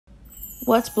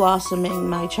What's blossoming,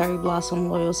 my cherry blossom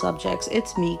loyal subjects?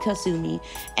 It's me, Kasumi,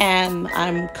 and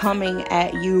I'm coming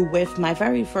at you with my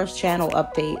very first channel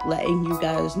update, letting you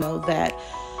guys know that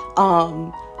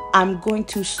I'm going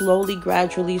to slowly,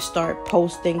 gradually start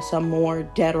posting some more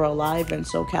Dead or Alive and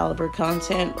Soul Calibur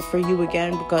content for you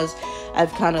again, because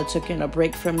I've kind of taken a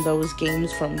break from those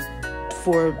games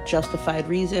for justified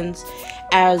reasons,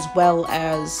 as well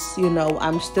as, you know,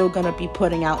 I'm still gonna be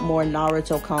putting out more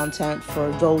Naruto content for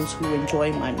those who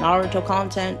enjoy my Naruto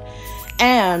content.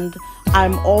 And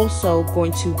I'm also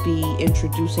going to be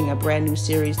introducing a brand new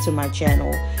series to my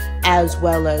channel, as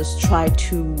well as try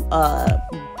to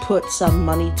put some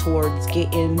money towards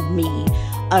getting me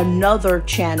another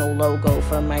channel logo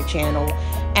for my channel,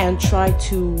 and try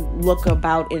to look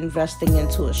about investing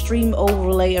into a stream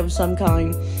overlay of some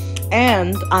kind.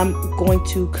 And I'm going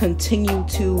to continue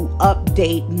to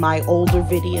update my older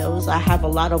videos. I have a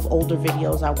lot of older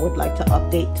videos I would like to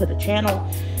update to the channel,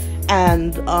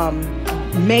 and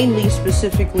mainly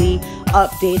specifically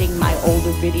updating my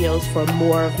older videos for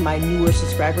more of my newer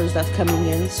subscribers that's coming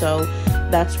in. So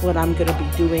that's what I'm gonna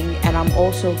be doing. And I'm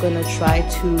also gonna try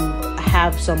to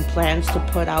have some plans to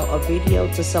put out a video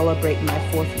to celebrate my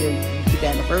 4th year YouTube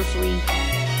anniversary,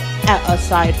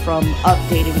 aside from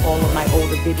updating all of my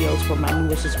older videos for my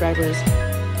newer subscribers.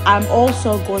 I'm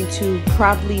also going to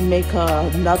probably make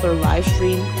another live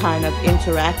stream kind of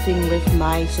interacting with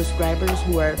my subscribers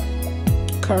who are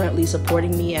currently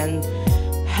supporting me and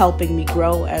helping me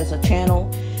grow as a channel.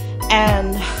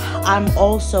 And I'm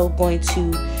also going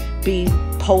to be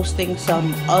posting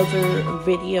some other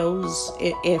videos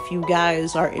if you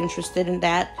guys are interested in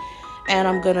that. And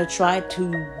I'm gonna try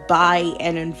to buy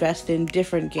and invest in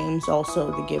different games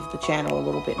also to give the channel a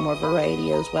little bit more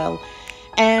variety as well.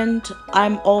 And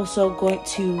I'm also going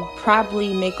to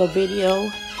probably make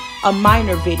a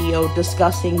minor video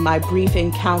discussing my brief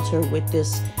encounter with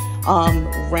this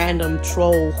random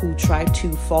troll who tried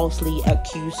to falsely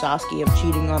accuse Sasuke of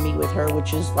cheating on me with her,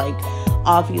 which is like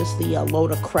obviously a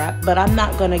load of crap. But I'm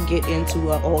not gonna get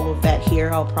into all of that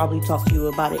here. I'll probably talk to you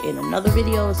about it in another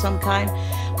video of some kind.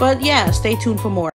 But yeah, stay tuned for more.